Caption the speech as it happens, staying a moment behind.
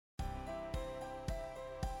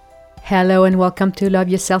Hello and welcome to Love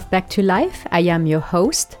Yourself Back to Life. I am your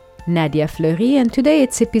host, Nadia Fleury, and today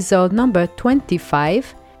it's episode number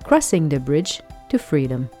 25, Crossing the Bridge to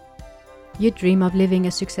Freedom. You dream of living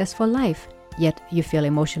a successful life, yet you feel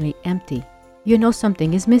emotionally empty. You know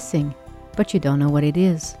something is missing, but you don't know what it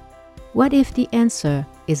is. What if the answer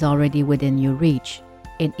is already within your reach?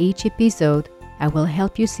 In each episode, I will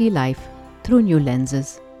help you see life through new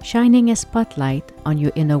lenses, shining a spotlight on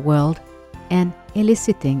your inner world and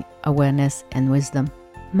eliciting awareness and wisdom.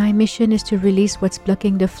 My mission is to release what's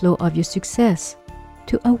blocking the flow of your success,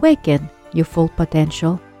 to awaken your full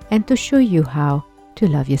potential, and to show you how to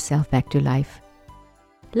love yourself back to life.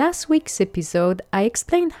 Last week's episode, I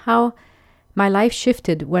explained how my life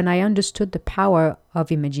shifted when I understood the power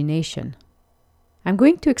of imagination. I'm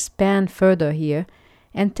going to expand further here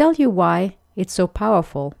and tell you why it's so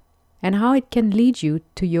powerful and how it can lead you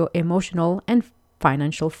to your emotional and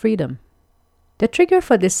financial freedom. The trigger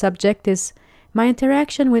for this subject is my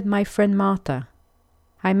interaction with my friend Martha.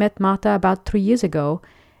 I met Martha about 3 years ago,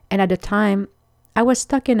 and at the time, I was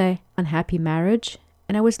stuck in an unhappy marriage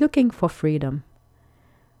and I was looking for freedom.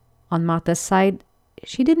 On Martha's side,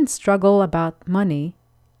 she didn't struggle about money.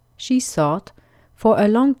 She sought for a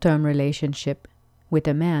long-term relationship with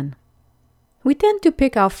a man. We tend to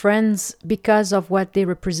pick our friends because of what they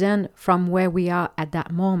represent from where we are at that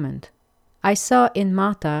moment. I saw in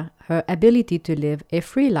Martha her ability to live a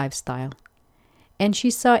free lifestyle, and she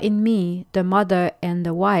saw in me the mother and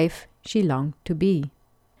the wife she longed to be.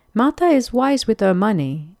 Martha is wise with her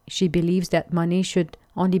money. She believes that money should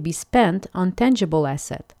only be spent on tangible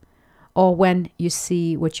assets, or when you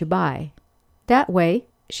see what you buy. That way,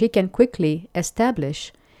 she can quickly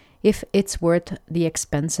establish if it's worth the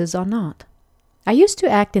expenses or not. I used to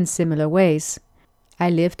act in similar ways. I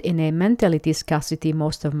lived in a mentality scarcity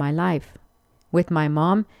most of my life. With my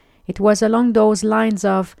mom, it was along those lines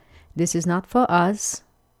of, this is not for us,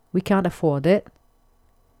 we can't afford it,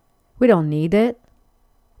 we don't need it,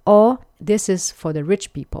 or this is for the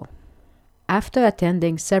rich people. After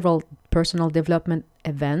attending several personal development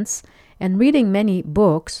events and reading many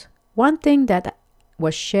books, one thing that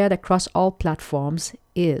was shared across all platforms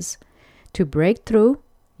is, to break through,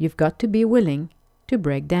 you've got to be willing to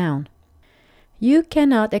break down. You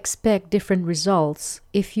cannot expect different results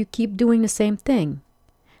if you keep doing the same thing.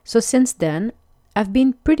 So since then, I've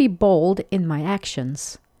been pretty bold in my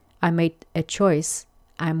actions. I made a choice.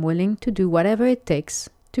 I'm willing to do whatever it takes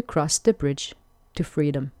to cross the bridge to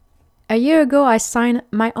freedom. A year ago, I signed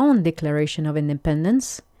my own Declaration of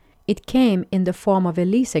Independence. It came in the form of a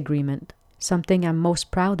lease agreement, something I'm most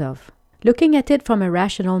proud of. Looking at it from a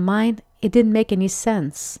rational mind, it didn't make any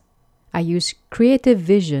sense. I used creative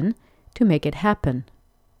vision to make it happen.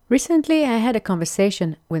 Recently, I had a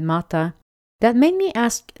conversation with Martha that made me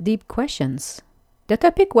ask deep questions. The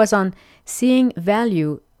topic was on seeing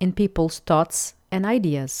value in people's thoughts and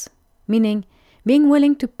ideas, meaning being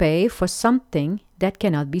willing to pay for something that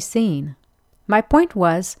cannot be seen. My point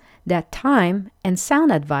was that time and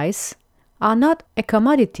sound advice are not a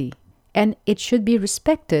commodity, and it should be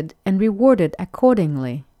respected and rewarded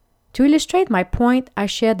accordingly. To illustrate my point, I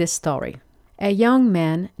share this story. A young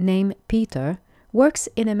man named Peter works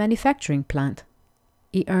in a manufacturing plant.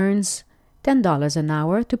 He earns $10 an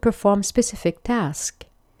hour to perform specific tasks.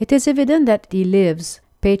 It is evident that he lives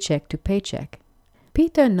paycheck to paycheck.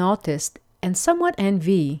 Peter noticed and somewhat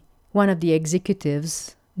envied one of the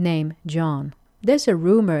executives named John. There's a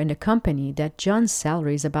rumor in the company that John's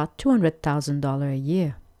salary is about $200,000 a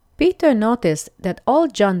year. Peter noticed that all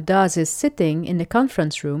John does is sitting in the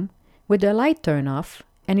conference room with the light turned off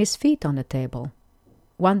and his feet on the table.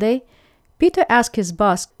 One day, Peter asked his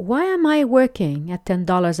boss, "Why am I working at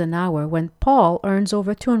 $10 an hour when Paul earns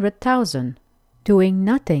over $200,000? Doing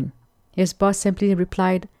nothing." His boss simply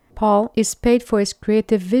replied, "Paul is paid for his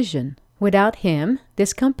creative vision. Without him,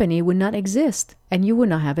 this company would not exist and you would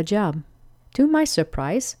not have a job." To my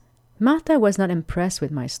surprise, Martha was not impressed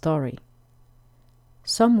with my story.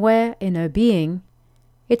 Somewhere in her being,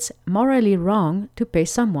 it's morally wrong to pay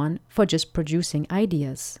someone for just producing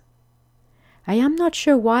ideas. I am not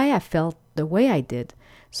sure why I felt the way I did,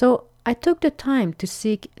 so I took the time to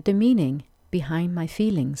seek the meaning behind my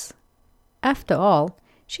feelings. After all,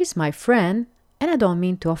 she's my friend, and I don't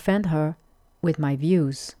mean to offend her with my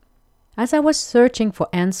views. As I was searching for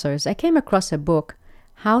answers, I came across a book,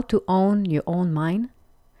 How to Own Your Own Mind,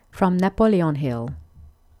 from Napoleon Hill.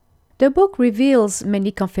 The book reveals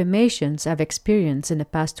many confirmations I've experienced in the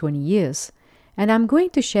past 20 years, and I'm going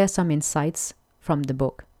to share some insights from the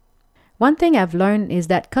book. One thing I've learned is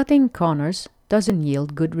that cutting corners doesn't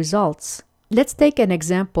yield good results. Let's take an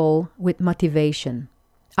example with motivation.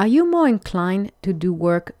 Are you more inclined to do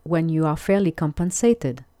work when you are fairly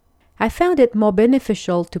compensated? I found it more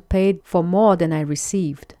beneficial to pay for more than I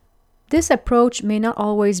received. This approach may not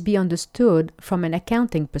always be understood from an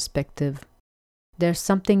accounting perspective. There's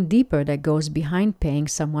something deeper that goes behind paying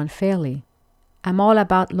someone fairly. I'm all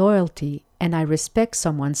about loyalty, and I respect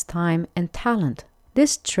someone's time and talent.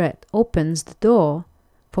 This threat opens the door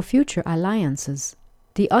for future alliances.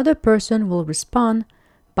 The other person will respond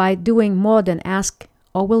by doing more than asked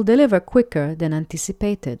or will deliver quicker than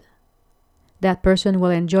anticipated. That person will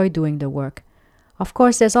enjoy doing the work. Of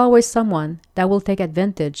course, there's always someone that will take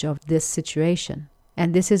advantage of this situation,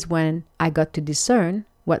 and this is when I got to discern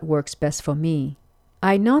what works best for me.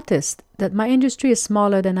 I noticed that my industry is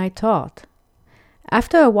smaller than I thought.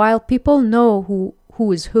 After a while, people know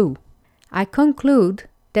who is who. I conclude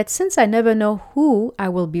that since I never know who I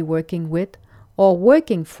will be working with or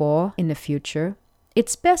working for in the future,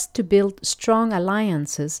 it's best to build strong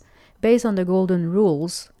alliances based on the golden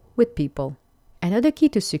rules with people. Another key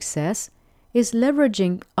to success is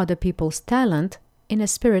leveraging other people's talent in a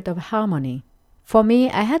spirit of harmony. For me,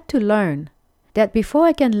 I had to learn that before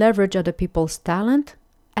I can leverage other people's talent,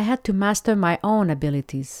 I had to master my own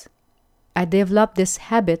abilities. I developed this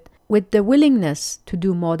habit with the willingness to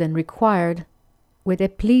do more than required, with a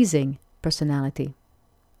pleasing personality.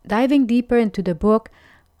 Diving deeper into the book,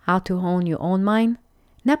 How to Own Your Own Mind,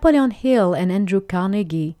 Napoleon Hill and Andrew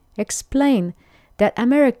Carnegie explain that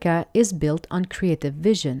America is built on creative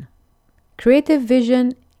vision. Creative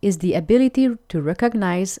vision is the ability to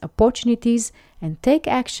recognize opportunities and take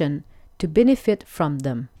action to benefit from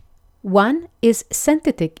them. One is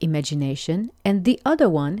synthetic imagination, and the other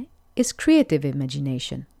one is creative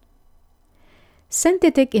imagination.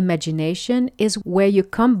 Synthetic imagination is where you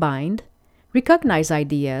recognize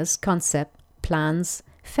ideas, concepts, plans,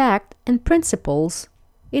 facts, and principles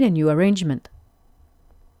in a new arrangement.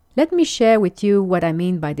 Let me share with you what I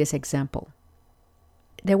mean by this example.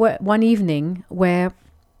 There was one evening where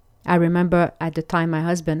I remember at the time my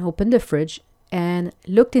husband opened the fridge and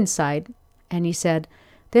looked inside, and he said,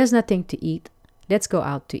 "There's nothing to eat. Let's go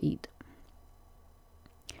out to eat."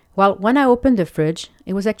 Well, when I opened the fridge,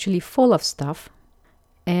 it was actually full of stuff.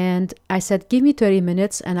 And I said, "Give me 30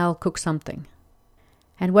 minutes and I'll cook something."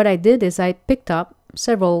 And what I did is I picked up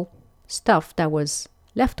several stuff that was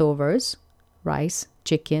leftovers, rice,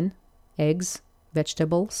 chicken, eggs,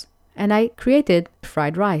 vegetables, and I created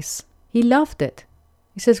fried rice. He loved it.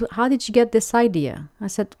 He says, "How did you get this idea?" I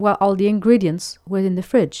said, "Well, all the ingredients were in the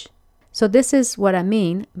fridge." So this is what I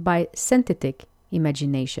mean by synthetic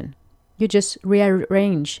imagination. You just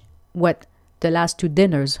rearrange what the last two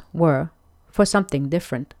dinners were for something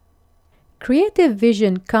different. Creative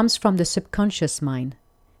vision comes from the subconscious mind.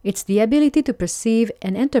 It's the ability to perceive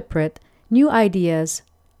and interpret new ideas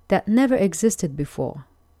that never existed before.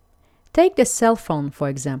 Take the cell phone, for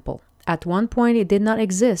example. At one point, it did not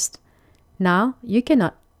exist. Now, you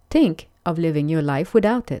cannot think of living your life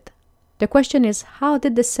without it. The question is, how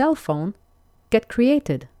did the cell phone get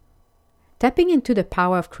created? Tapping into the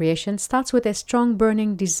power of creation starts with a strong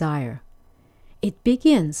burning desire. It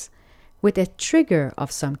begins with a trigger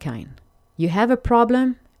of some kind. You have a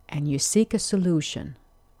problem and you seek a solution.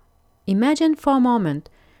 Imagine for a moment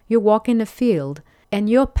you walk in a field and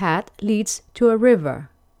your path leads to a river.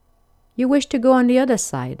 You wish to go on the other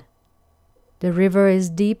side. The river is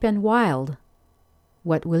deep and wild.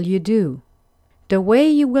 What will you do? The way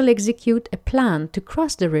you will execute a plan to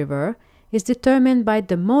cross the river is determined by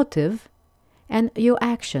the motive and your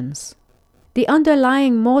actions. The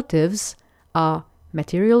underlying motives are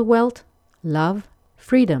material wealth, love,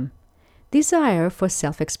 freedom, desire for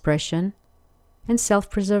self-expression, and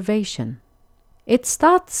self-preservation. It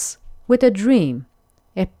starts with a dream,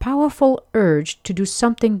 a powerful urge to do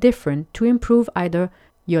something different to improve either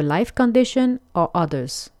your life condition or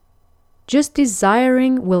others. Just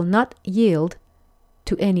desiring will not yield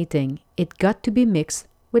to anything. It got to be mixed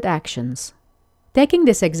with actions. Taking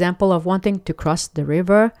this example of wanting to cross the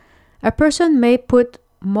river, a person may put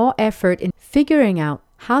more effort in figuring out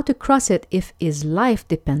how to cross it if his life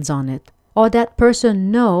depends on it, or that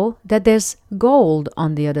person know that there's gold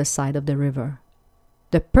on the other side of the river.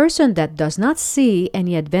 The person that does not see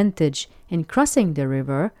any advantage in crossing the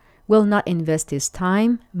river will not invest his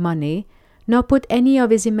time, money, nor put any of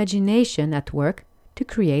his imagination at work to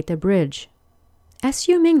create a bridge.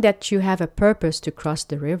 Assuming that you have a purpose to cross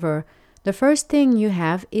the river, the first thing you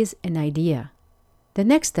have is an idea. The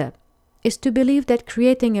next step is to believe that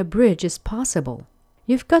creating a bridge is possible.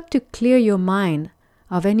 You've got to clear your mind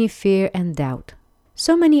of any fear and doubt.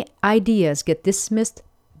 So many ideas get dismissed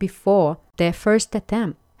before their first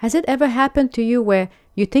attempt. Has it ever happened to you where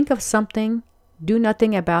you think of something, do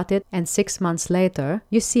nothing about it, and 6 months later,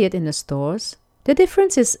 you see it in the stores. The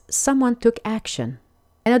difference is someone took action.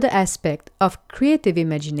 Another aspect of creative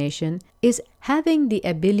imagination is having the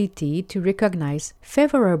ability to recognize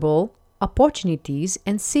favorable opportunities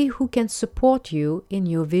and see who can support you in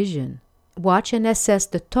your vision. Watch and assess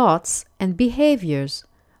the thoughts and behaviors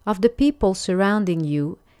of the people surrounding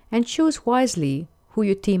you and choose wisely who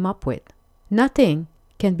you team up with. Nothing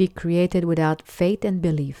can be created without faith and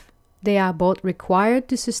belief. They are both required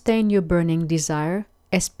to sustain your burning desire,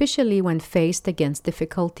 especially when faced against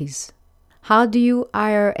difficulties. How do you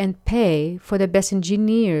hire and pay for the best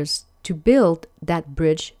engineers to build that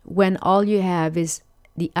bridge when all you have is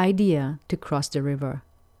the idea to cross the river?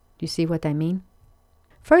 Do you see what I mean?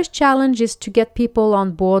 First challenge is to get people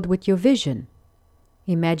on board with your vision.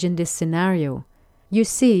 Imagine this scenario. You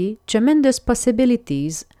see tremendous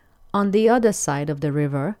possibilities on the other side of the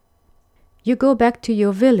river. You go back to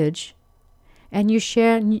your village and you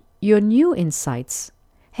share your new insights.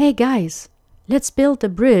 Hey guys, let's build a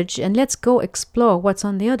bridge and let's go explore what's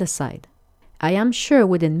on the other side. I am sure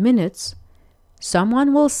within minutes,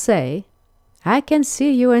 someone will say, I can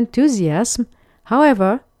see your enthusiasm.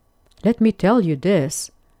 However, let me tell you this.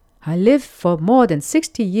 I lived for more than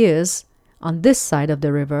 60 years on this side of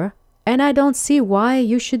the river, and I don't see why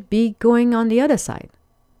you should be going on the other side.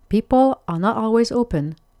 People are not always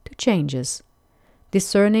open to changes.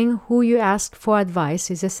 Discerning who you ask for advice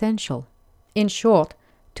is essential. In short,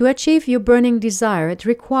 to achieve your burning desire, it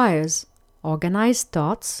requires organized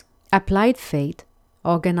thoughts, applied faith,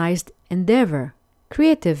 organized endeavor,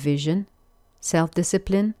 creative vision,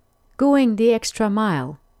 self-discipline, going the extra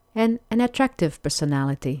mile, and an attractive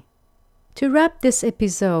personality. To wrap this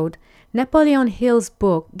episode, Napoleon Hill's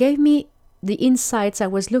book gave me the insights I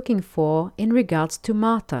was looking for in regards to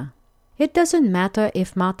Martha. It doesn't matter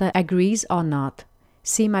if Martha agrees or not,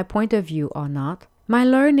 see my point of view or not. My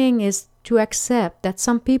learning is to accept that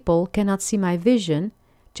some people cannot see my vision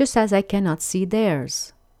just as I cannot see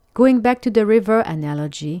theirs. Going back to the river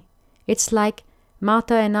analogy, it's like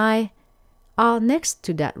Martha and I are next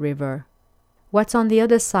to that river. What's on the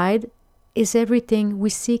other side is everything we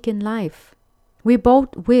seek in life. We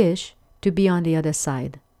both wish to be on the other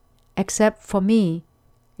side. Except for me,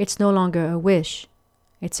 it's no longer a wish,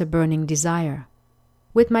 it's a burning desire.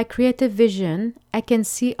 With my creative vision, I can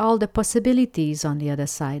see all the possibilities on the other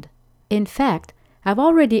side. In fact, I've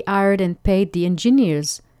already hired and paid the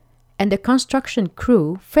engineers and the construction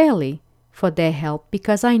crew fairly for their help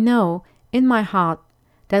because I know in my heart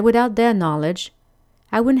that without their knowledge,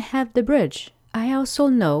 I wouldn't have the bridge. I also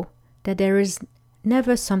know that there is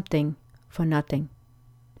never something for nothing.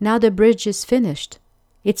 Now the bridge is finished.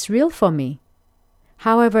 It's real for me.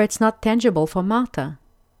 However, it's not tangible for Martha.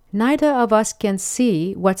 Neither of us can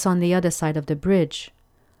see what's on the other side of the bridge.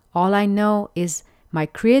 All I know is my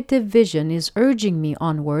creative vision is urging me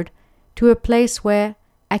onward to a place where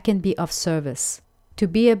I can be of service. To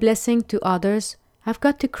be a blessing to others, I've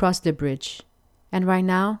got to cross the bridge. And right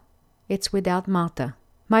now, it's without Martha.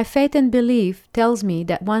 My faith and belief tells me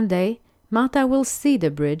that one day, Martha will see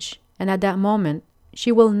the bridge, and at that moment,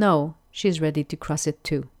 she will know she's ready to cross it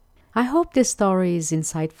too. I hope this story is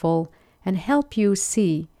insightful and help you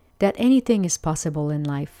see that anything is possible in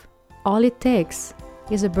life. All it takes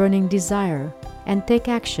is a burning desire and take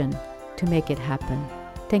action to make it happen.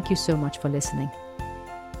 Thank you so much for listening.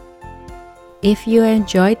 If you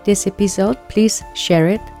enjoyed this episode, please share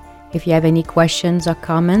it. If you have any questions or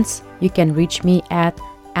comments, you can reach me at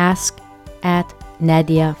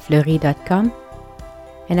ask@nadiafleury.com.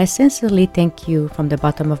 And I sincerely thank you from the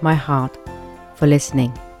bottom of my heart for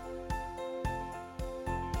listening.